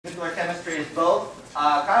nuclear chemistry is both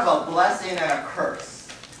kind of a blessing and a curse,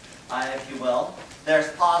 if you will.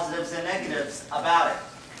 There's positives and negatives about it.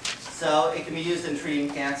 So it can be used in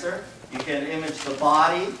treating cancer. You can image the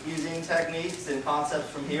body using techniques and concepts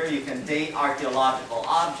from here. You can date archaeological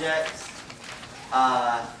objects.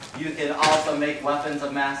 You can also make weapons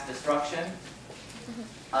of mass destruction.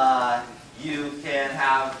 You can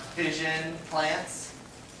have fission plants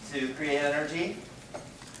to create energy.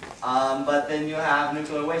 But then you have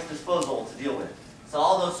nuclear waste disposal to deal with. So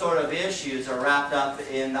all those sort of issues are wrapped up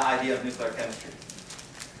in the idea of nuclear chemistry.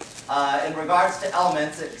 In regards to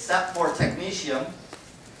elements, except for technetium,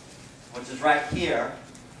 which is right here,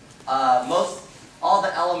 all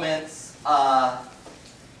the elements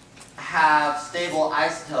have stable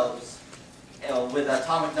isotopes with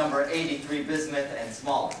atomic number 83 bismuth and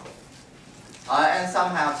smaller. And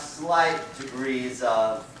some have slight degrees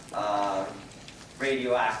of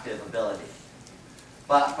radioactive ability.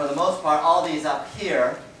 But for the most part, all these up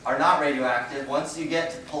here are not radioactive. Once you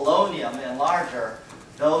get to polonium and larger,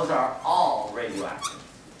 those are all radioactive,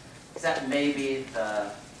 except maybe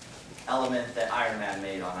the element that Iron Man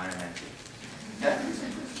made on Iron Man 2. Okay?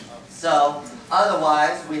 So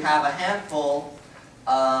otherwise, we have a handful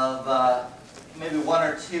of maybe one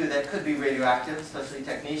or two that could be radioactive, especially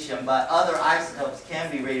technetium, but other isotopes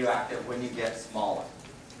can be radioactive when you get smaller.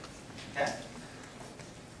 Okay?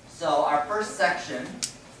 So our first section,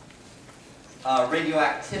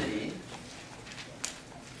 radioactivity,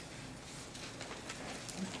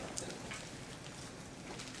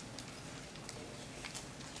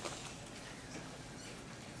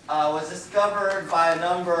 was discovered by a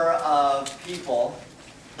number of people.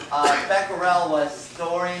 Becquerel was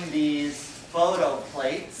storing these photo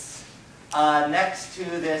plates next to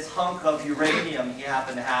this hunk of uranium he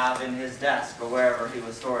happened to have in his desk or wherever he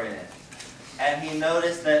was storing it. And he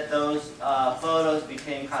noticed that those photos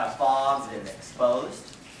became kind of fogged and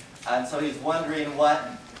exposed. And so he's wondering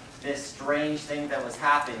what this strange thing that was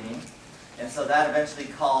happening. And so that eventually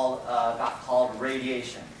got called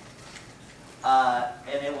radiation.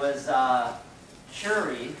 And it was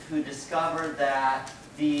Curie who discovered that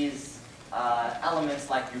these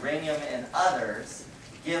elements like uranium and others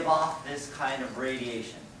give off this kind of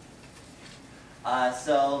radiation.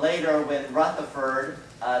 So later when Rutherford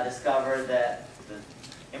discovered that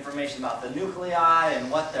the information about the nuclei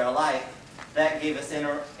and what they're like, that gave us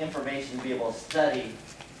information to be able to study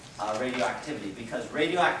radioactivity, because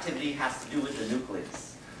radioactivity has to do with the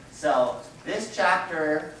nucleus. So this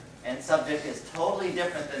chapter and subject is totally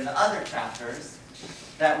different than the other chapters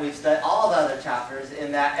that we've studied, all the other chapters,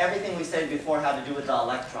 in that everything we studied before had to do with the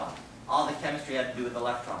electron. All the chemistry had to do with the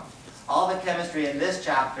electron. All the chemistry in this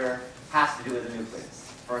chapter has to do with the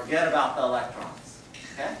nucleus. Forget about the electrons.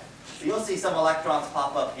 Okay? So you'll see some electrons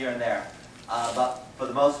pop up here and there, but for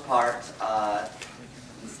the most part,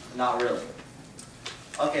 not really.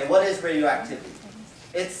 Okay, what is radioactivity?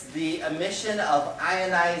 It's the emission of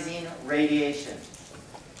ionizing radiation.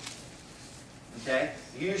 Okay?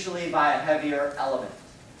 Usually by a heavier element.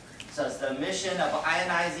 So it's the emission of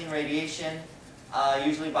ionizing radiation,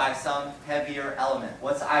 usually by some heavier element.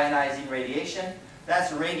 What's ionizing radiation?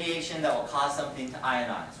 That's radiation that will cause something to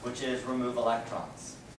ionize, which is remove electrons.